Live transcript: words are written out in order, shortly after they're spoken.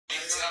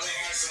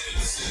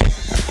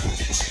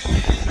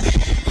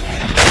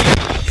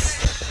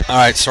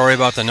Alright, sorry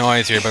about the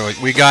noise here, but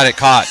we got it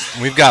caught.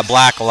 We've got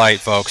black light,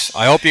 folks.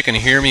 I hope you can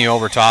hear me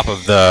over top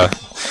of the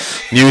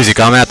music.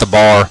 I'm at the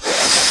bar.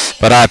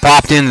 But I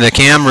popped in the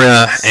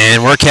camera,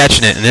 and we're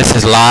catching it, and this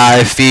is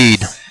live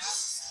feed.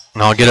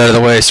 And I'll get out of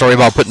the way. Sorry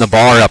about putting the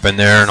bar up in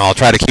there, and I'll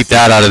try to keep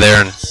that out of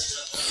there. And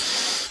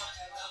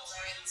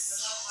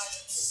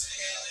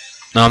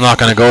no, I'm not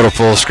going to go to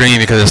full screen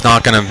because it's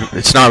not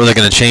really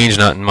going to change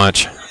nothing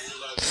much.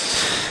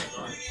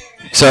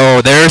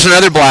 So there's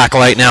another black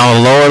light now,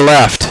 lower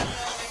left.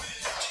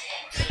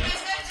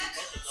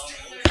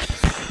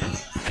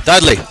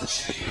 Dudley.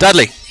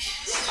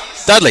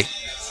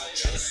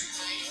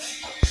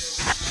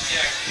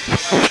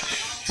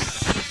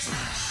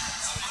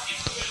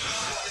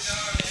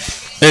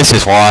 This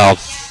is wild.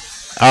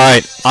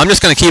 Alright, I'm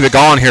just going to keep it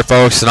going here,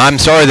 folks, and I'm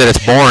sorry that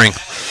it's boring,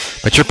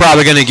 but you're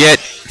probably going to get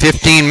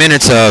 15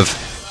 minutes of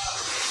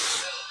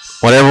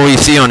whatever we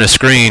see on the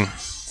screen.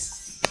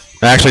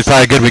 Actually, it's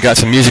probably good we got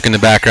some music in the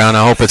background.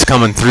 I hope it's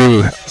coming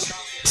through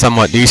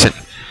somewhat decent.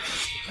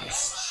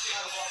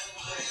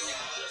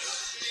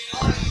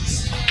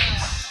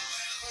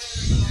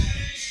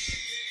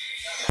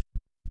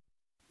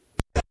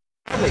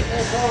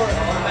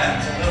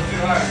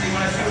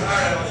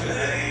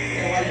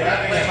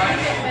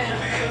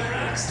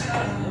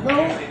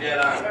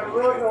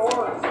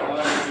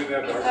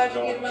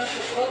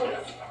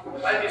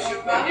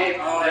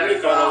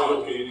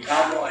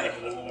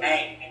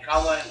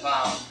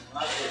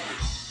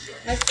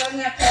 My son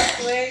that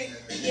passed away,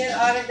 he had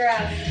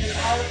autographs and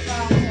all the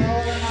songs all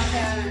over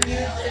Montana. He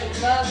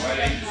loved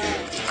them.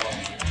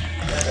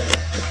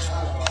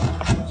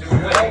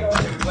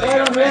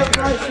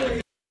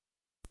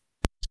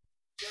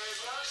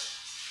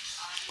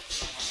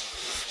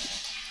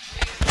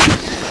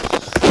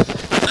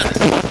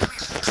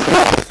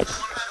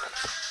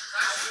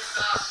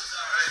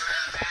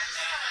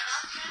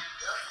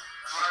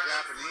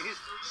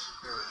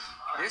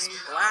 This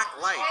black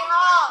light,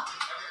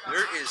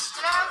 there is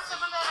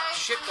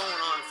shit going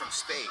on from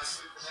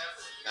space.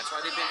 That's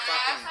why they've been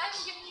fucking,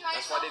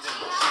 that's why they've been I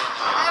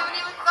haven't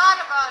even thought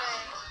about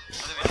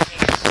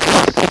it.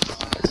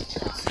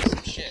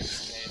 some shit,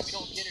 and we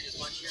don't get it as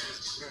much here as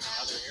we do in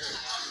other areas.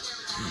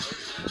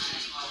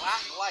 There's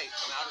black light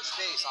from outer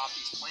space off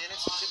these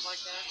planets and shit like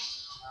that,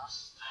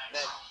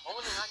 that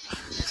only thing I can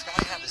do is it's got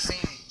to have the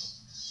same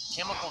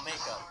chemical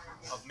makeup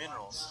of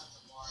minerals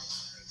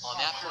on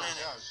that planet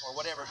or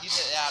whatever,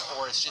 either that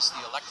or it's just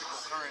the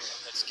electrical current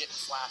that's getting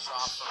flashed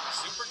off from the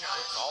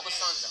supergiants, all the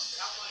suns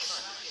out there.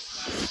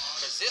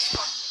 Because this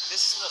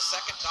little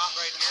second dot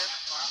right here,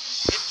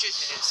 it just,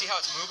 see how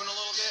it's moving a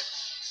little bit?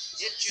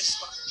 It just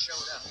fucking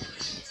showed up.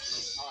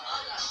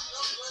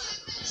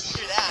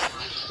 Either that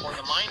or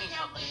the mining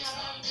companies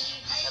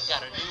have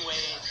got a new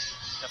way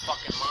to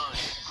fucking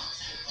mine.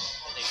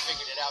 And they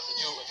figured it out to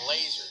do it with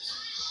lasers.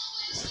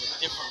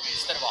 Different,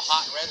 instead of a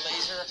hot red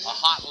laser, a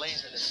hot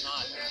laser that's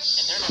not. And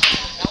they're never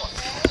going to tell us.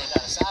 They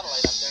got a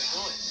satellite up there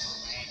doing it.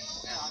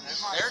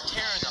 They're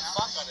tearing the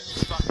fuck out of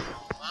this fucking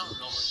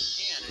mountain over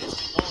Japan, and it's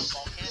been blowing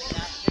volcanic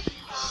activity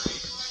for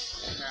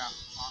the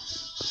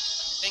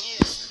thing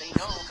is, they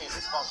know, okay,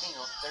 this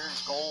volcano,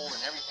 there's gold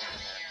and everything in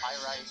there,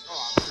 pyrite,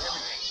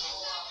 everything.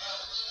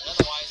 And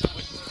otherwise, the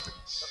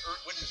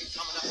earth wouldn't be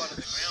coming up out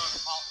of the ground and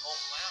popping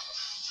molten lava.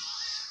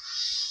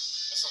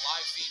 It's a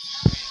live feed.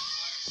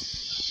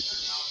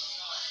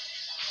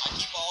 I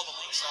keep all the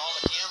links to all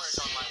the cameras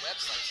on my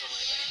website, so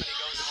when anybody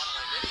goes to one of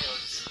my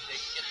videos, they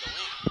can get the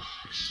link.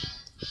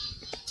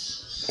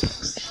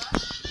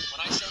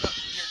 When I showed up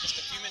here just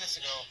a few minutes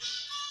ago,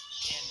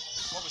 and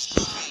what was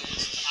cool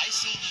is I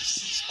seen these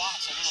two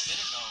spots a little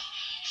bit ago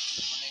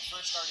when they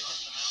first started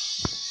hitting the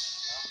mountain.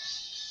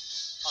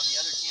 On the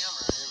other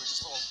camera, there were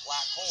just little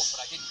black holes,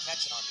 but I didn't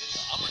catch it on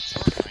video. I'm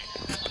recording right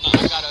now.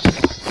 I've got a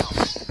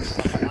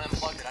when I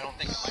unplugged it, I don't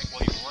think the mic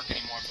will even work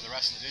anymore for the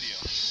rest of the video.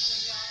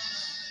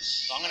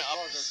 So I'm gonna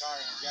upload the car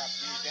in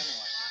Japanese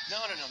anyway.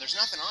 No, there's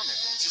nothing on there.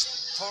 It's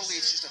just totally,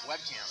 it's just a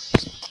webcam.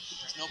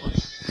 There's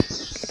nobody.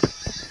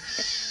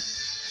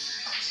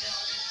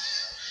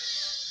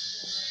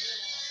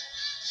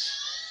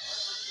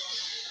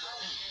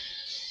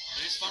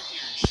 It is funkier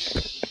and shit.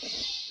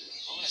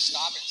 I'm gonna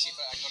stop it and see if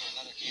I can go to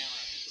another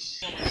camera.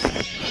 In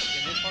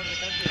this part of the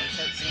country, you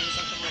start seeing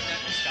something like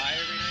that in the sky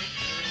every night?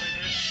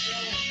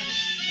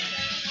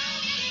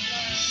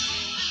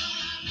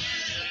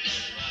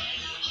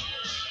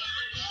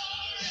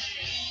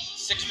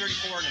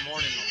 6:34 in the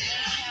morning.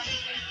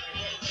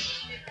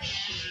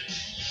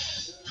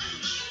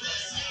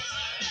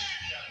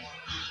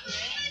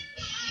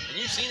 And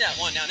you've seen that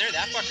one down there.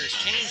 That fucker's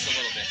changed a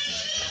little bit.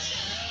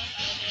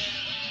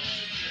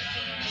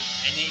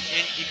 And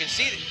you can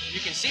see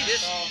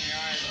this.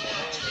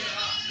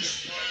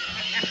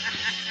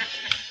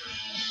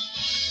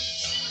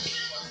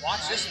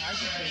 Watch this.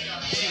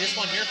 See this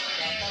one here?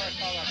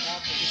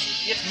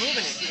 It's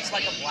moving. It's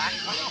like a black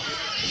cloud.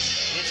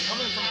 And it's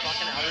coming from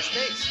fucking outer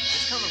space.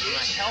 It's coming from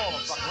a hell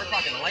of a fucking. We're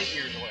talking light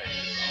years away.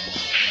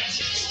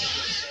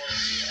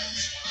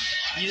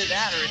 Either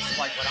that, or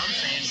it's like what I'm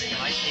saying, they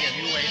might be a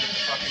new way that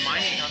the fucking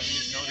mining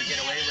companies know to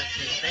get away with,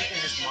 because they can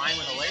just mine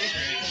with a laser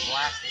and it can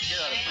blast the shit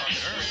out of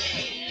fucking Earth.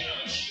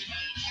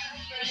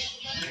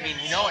 I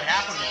mean, you know what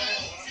happened?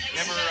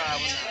 Remember when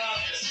the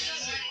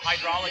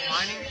hydraulic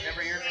mining,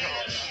 remember years ago?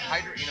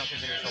 You know,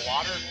 because there's the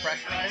water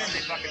pressurized,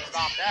 they fucking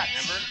stopped that,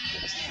 remember?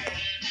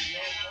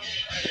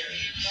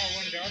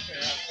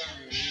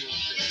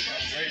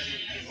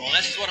 Well,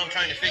 this is what I'm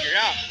trying to figure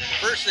out. And the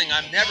first thing,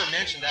 I've never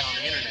mentioned that on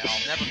the internet.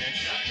 I'll never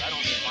mention that, because I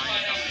don't need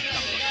mining companies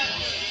coming looking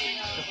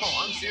for it. No,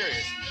 I'm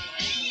serious.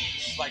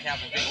 It's like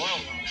having a big oil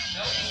coming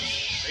out.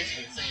 It's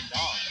basically the same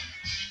dog.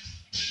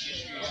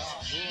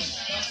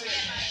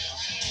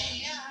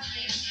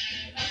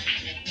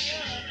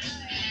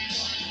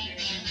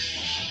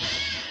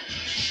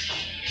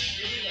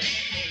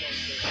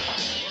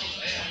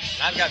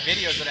 I've got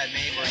videos that I've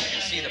made where you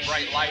can see the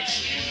bright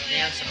lights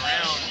dancing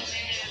around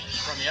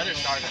from the other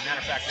stars. As a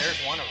matter of fact,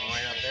 there's one of them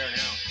right up there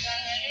now.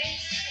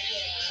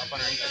 Up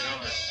underneath the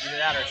numbers.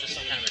 Either that or it's just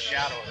some kind of a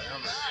shadow of the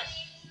numbers.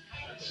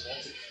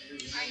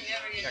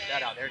 Check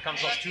that out. There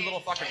comes those two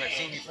little fuckers I've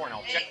seen before. Now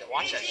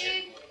watch that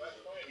shit.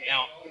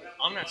 Now,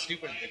 I'm not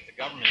stupid that the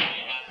government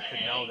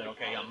could know that,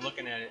 okay, I'm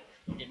looking at it,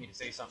 get me to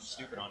say something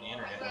stupid on the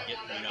internet and get,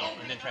 you know,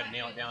 and then try to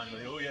nail it down and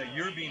go, oh yeah,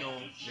 you're Beano,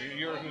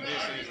 you're who this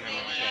is, and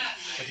everything like that.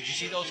 But did you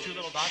see those two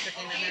little dots that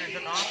came in there and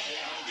took off?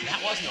 That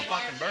wasn't a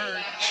fucking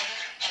bird.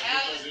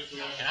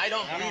 And I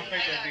don't think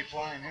they'd be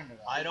flying into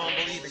that. I don't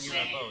believe in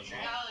UFOs,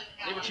 man.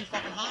 They were too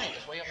fucking high,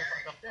 just way up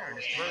there, and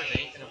this bird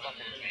ain't gonna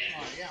fucking.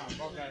 Oh yeah,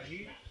 above that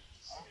heat.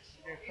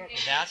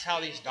 That's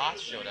how these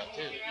dots showed up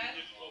too.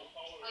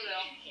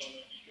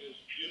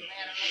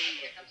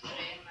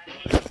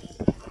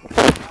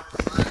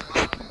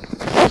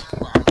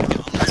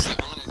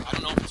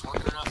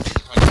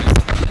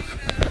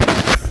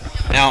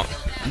 Now,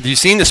 you've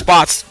seen the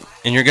spots,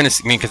 and you're going to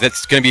see, because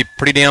it's going to be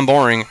pretty damn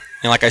boring.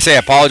 And like I say, I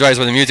apologize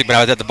with the music, but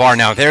I was at the bar.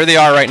 Now, there they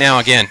are right now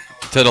again,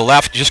 to the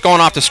left, just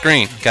going off the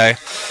screen, okay?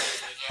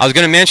 I was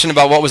going to mention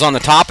about what was on the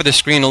top of the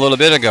screen a little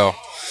bit ago.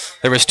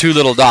 There was two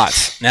little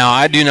dots. Now,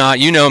 I do not,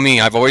 you know me,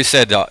 I've always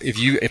said,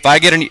 if I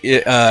get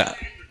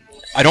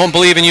I don't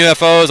believe in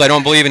UFOs, I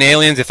don't believe in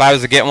aliens. If I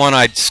was to get one,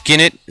 I'd skin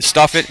it,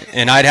 stuff it,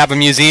 and I'd have a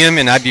museum,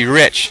 and I'd be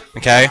rich,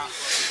 okay?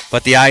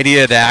 But the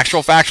idea, the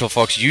actual factual,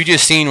 folks, you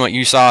just seen what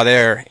you saw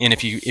there, and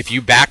if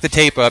you back the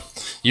tape up,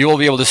 you will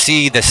be able to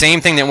see the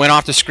same thing that went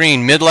off the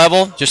screen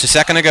mid-level just a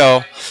second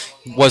ago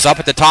was up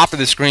at the top of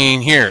the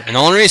screen here. And the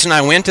only reason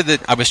I went to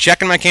I was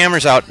checking my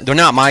cameras out. They're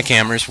not my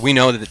cameras. We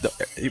know that.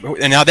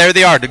 And now there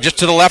they are, just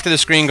to the left of the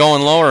screen,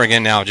 going lower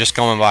again now, just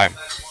going by.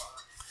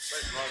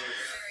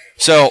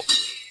 So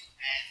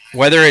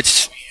whether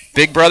it's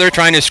Big Brother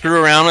trying to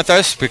screw around with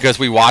us because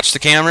we watch the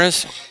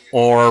cameras,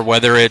 or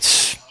whether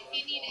it's,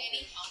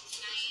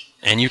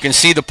 and you can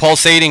see the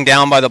pulsating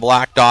down by the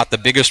black dot, the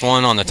biggest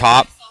one on the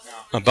top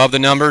above the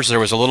numbers, there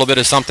was a little bit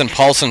of something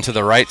pulsing to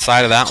the right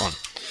side of that one.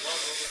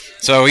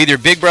 So either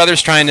Big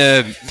Brother's trying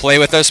to play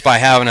with us by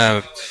having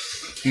a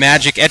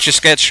magic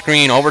Etch-a-Sketch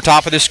screen over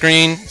top of the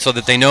screen so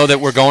that they know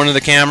that we're going to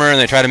the camera, and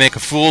they try to make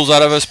fools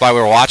out of us by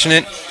we're watching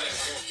it.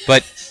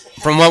 But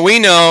from what we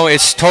know,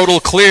 it's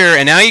total clear,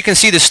 and now you can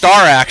see the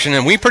star action,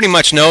 and we pretty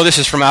much know this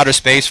is from outer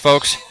space,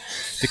 folks,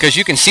 because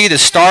you can see the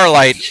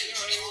starlight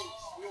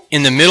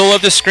in the middle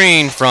of the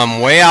screen from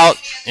way out,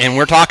 and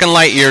we're talking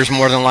light years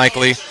more than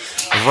likely,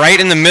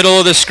 right in the middle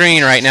of the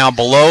screen right now,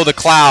 below the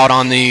cloud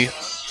on the,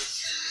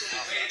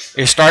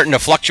 is starting to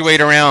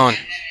fluctuate around.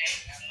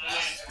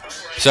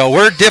 So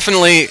we're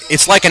definitely,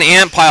 it's like an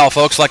ant pile,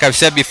 folks, like I've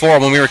said before.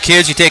 When we were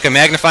kids, you take a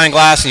magnifying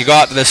glass and you go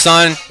out to the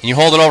sun and you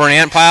hold it over an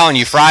ant pile and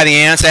you fry the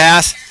ant's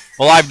ass.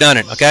 Well, I've done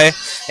it, okay?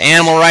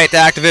 Animal rights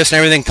activists and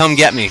everything, come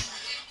get me.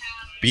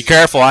 Be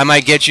careful, I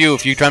might get you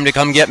if you try to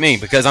come get me,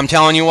 because I'm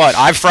telling you what,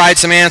 I've fried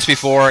some ants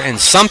before, and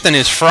something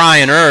is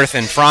frying Earth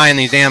and frying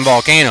these damn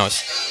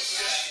volcanoes.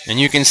 And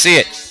you can see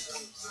it.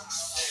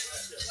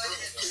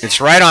 It's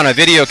right on a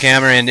video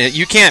camera, and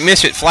you can't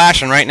miss it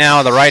flashing right now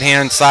on the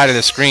right-hand side of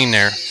the screen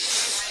there.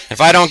 If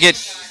I don't get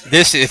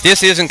this, if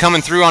this isn't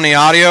coming through on the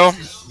audio,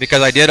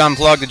 because I did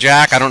unplug the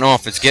jack, I don't know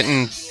if it's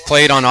getting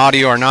played on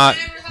audio or not,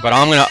 but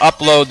I'm going to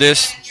upload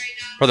this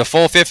for the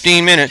full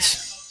 15 minutes.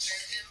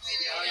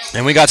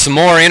 And we got some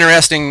more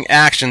interesting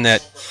action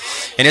that,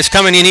 and it's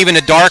coming in even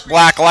a dark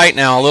black light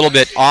now, a little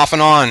bit off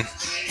and on,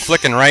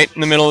 flicking right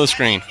in the middle of the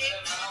screen.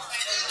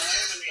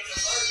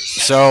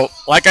 So,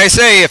 like I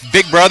say, if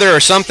Big Brother or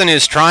something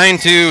is trying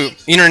to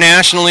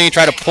internationally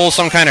try to pull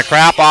some kind of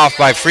crap off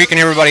by freaking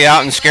everybody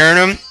out and scaring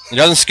them, it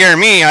doesn't scare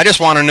me. I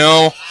just want to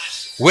know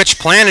which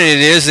planet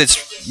it is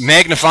that's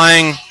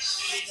magnifying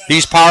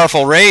these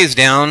powerful rays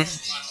down,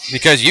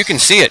 because you can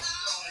see it.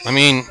 I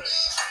mean,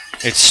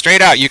 it's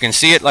straight out. You can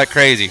see it like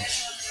crazy.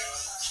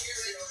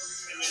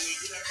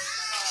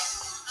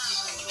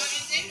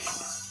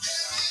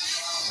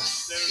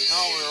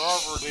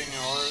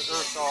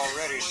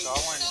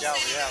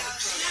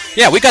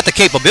 Yeah, we got the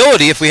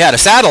capability if we had a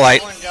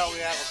satellite. Nah.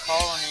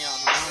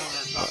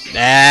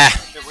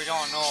 That we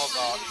don't know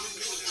about.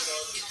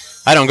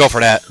 I don't go for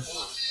that.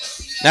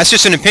 That's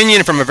just an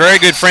opinion from a very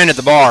good friend at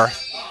the bar.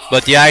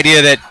 But the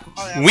idea that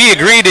we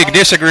agree to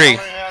disagree.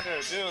 All they had to do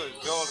is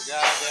build a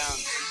goddamn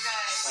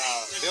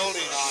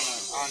building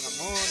on the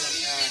moon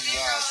and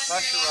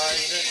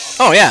pressurize it.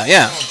 And Oh yeah,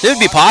 yeah. It would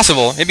be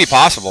possible. It'd be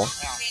possible.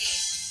 yeah.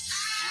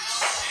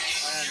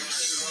 And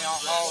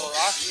haul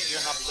oxygen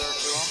up there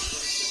to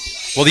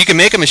them. Well, you can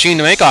make a machine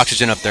to make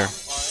oxygen up there.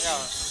 Well, yeah,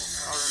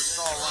 or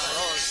install one of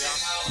those.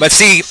 Yeah. But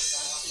see,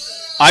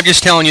 I'm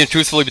just telling you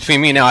truthfully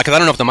between me now, because I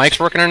don't know if the mic's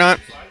working or not.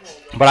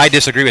 But I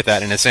disagree with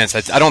that in a sense.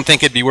 I don't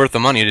think it'd be worth the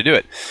money to do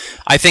it.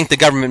 I think the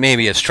government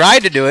maybe has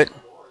tried to do it,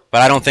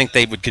 but I don't think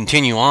they would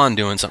continue on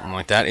doing something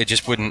like that. It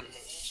just wouldn't.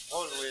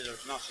 Supposedly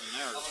there's nothing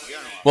there to begin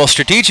with. Well,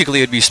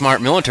 strategically, it'd be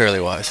smart militarily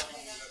wise.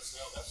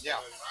 Yeah.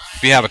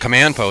 If you have a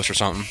command post or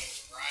something.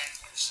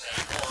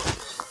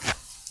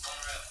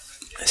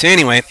 So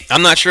anyway,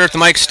 I'm not sure if the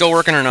mic's still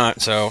working or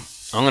not, so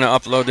I'm going to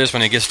upload this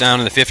when it gets down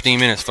to the 15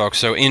 minutes, folks.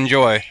 So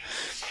enjoy.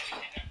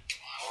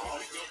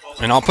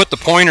 And I'll put the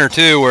pointer,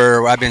 too,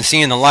 where I've been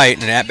seeing the light.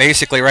 And that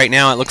basically right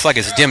now it looks like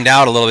it's dimmed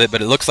out a little bit, but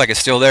it looks like it's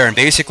still there. And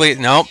basically,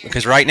 no,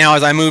 because right now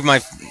as I move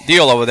my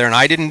deal over there, and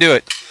I didn't do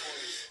it,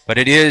 but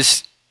it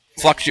is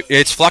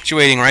it's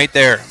fluctuating right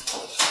there.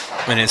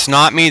 And it's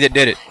not me that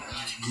did it.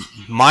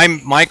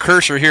 My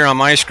cursor here on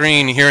my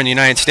screen here in the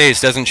United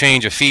States doesn't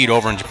change a feed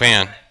over in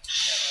Japan.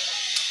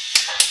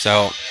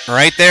 So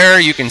right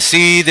there you can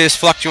see this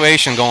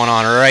fluctuation going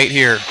on right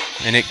here.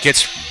 And it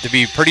gets to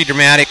be pretty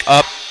dramatic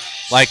up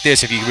like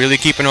this if you really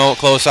keep a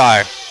close eye.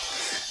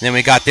 And then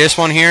we got this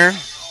one here.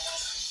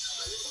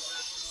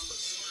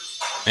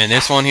 And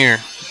this one here.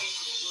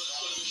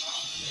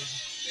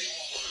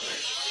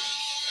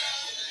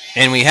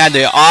 And we had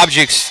the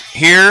objects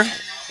here,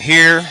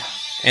 here,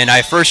 and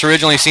I first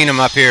originally seen them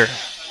up here.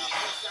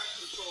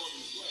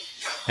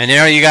 And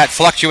there you got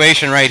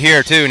fluctuation right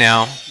here too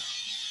now.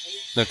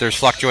 That there's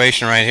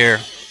fluctuation right here.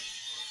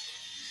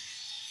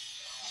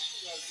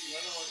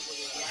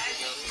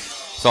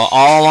 So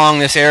all along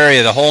this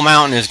area, the whole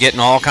mountain is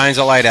getting all kinds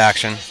of light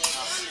action.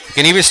 You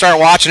can even start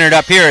watching it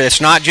up here. It's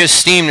not just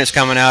steam that's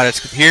coming out.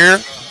 It's here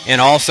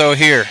and also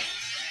here.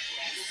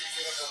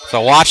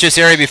 So watch this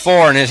area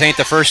before, and this ain't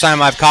the first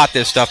time I've caught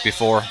this stuff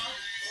before.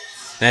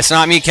 And it's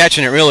not me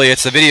catching it, really.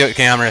 It's the video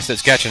camera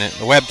that's catching it,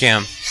 the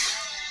webcam.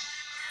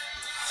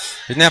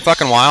 Isn't that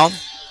fucking wild?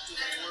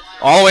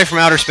 All the way from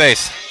outer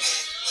space.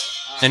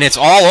 And it's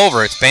all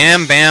over. It's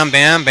bam, bam,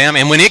 bam, bam.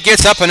 And when it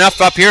gets up enough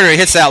up here that it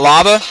hits that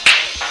lava,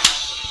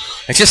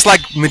 it's just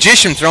like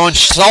magician throwing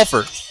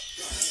sulfur.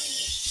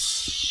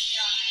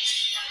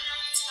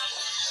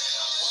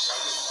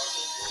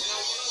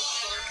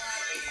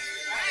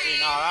 See,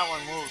 now that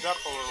one moved up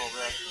a little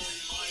bit.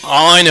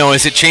 All I know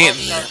is it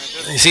changed.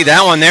 You see,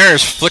 that one there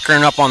is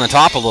flickering up on the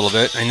top a little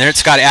bit, and there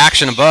it's got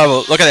action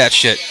above. Look at that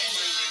shit.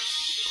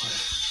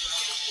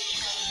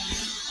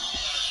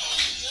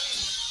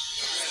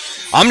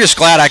 I'm just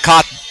glad I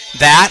caught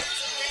that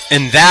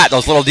and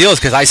those little deals,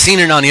 because I seen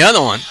it on the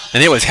other one,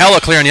 and it was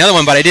hella clear on the other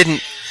one, but I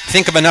didn't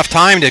think of enough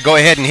time to go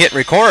ahead and hit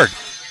record.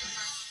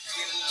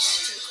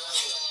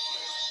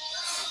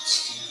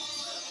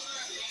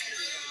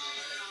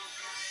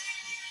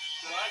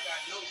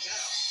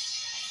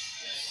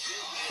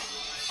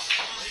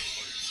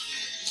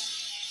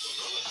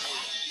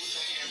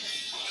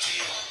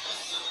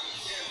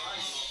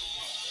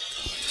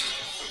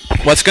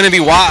 What's going to be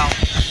wild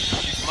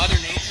is Mother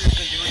Nature's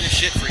been doing this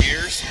shit for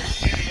years,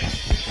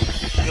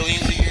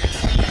 billions of years.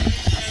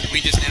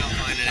 We just now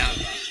finding out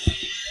about it.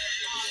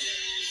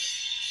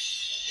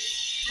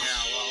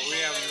 Yeah, well,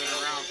 we haven't been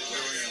around for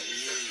billions of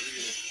years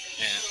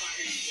either. Yeah.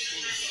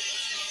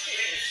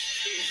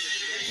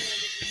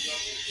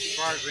 As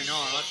far as we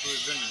know, unless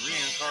we've been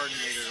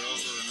reincarnated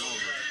over and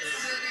over.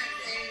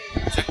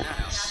 Check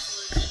that out.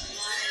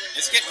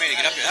 It's getting ready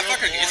to get up there. That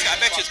fucker, I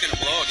bet you it's going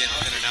to blow again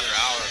within another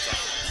hour or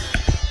something.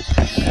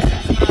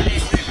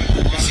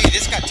 You see,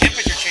 this got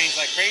temperature change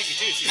like crazy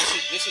too. See,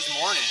 this is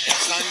morning. The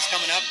sun's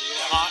coming up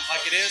hot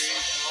like it is.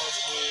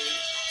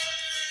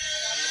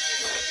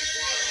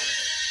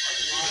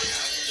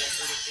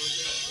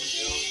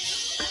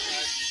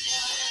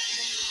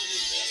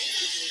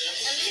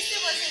 At least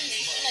it wasn't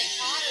like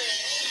hotter.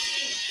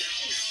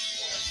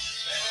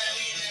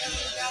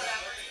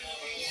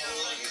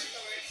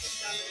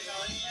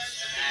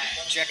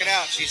 Check it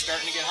out. She's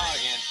starting to get hot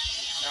again.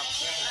 Yep,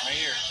 right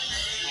here.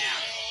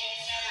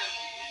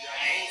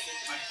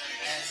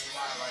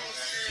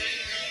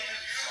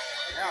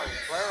 Yeah,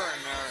 it's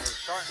flaring there. It's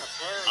starting to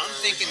flare.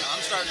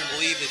 I'm starting to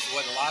believe that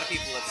what a lot of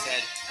people have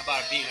said about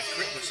it being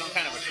there's some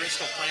kind of a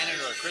crystal planet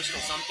or a crystal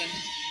something.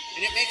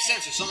 And it makes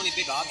sense. There's so many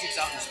big objects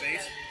out in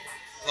space,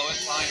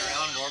 flying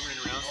around and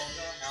orbiting around.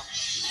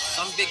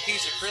 Some big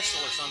piece of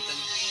crystal or something.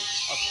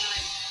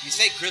 You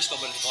say crystal,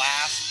 but it's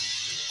glass,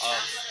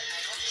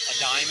 a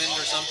diamond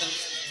or something,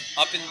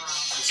 up in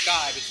the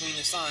sky between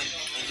the sun.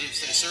 And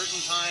it's at a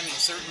certain time and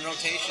certain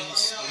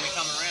rotations when we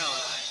come around.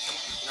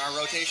 In our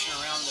rotation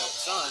around the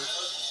sun,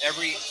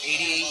 every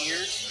 88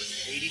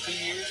 years, 82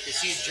 years.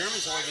 Because see,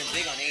 Germans have only been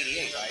big on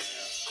 88, right?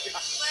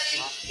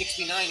 And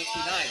XB9,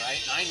 right?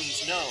 9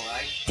 means no,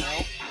 right?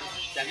 No.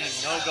 That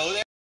means no go there.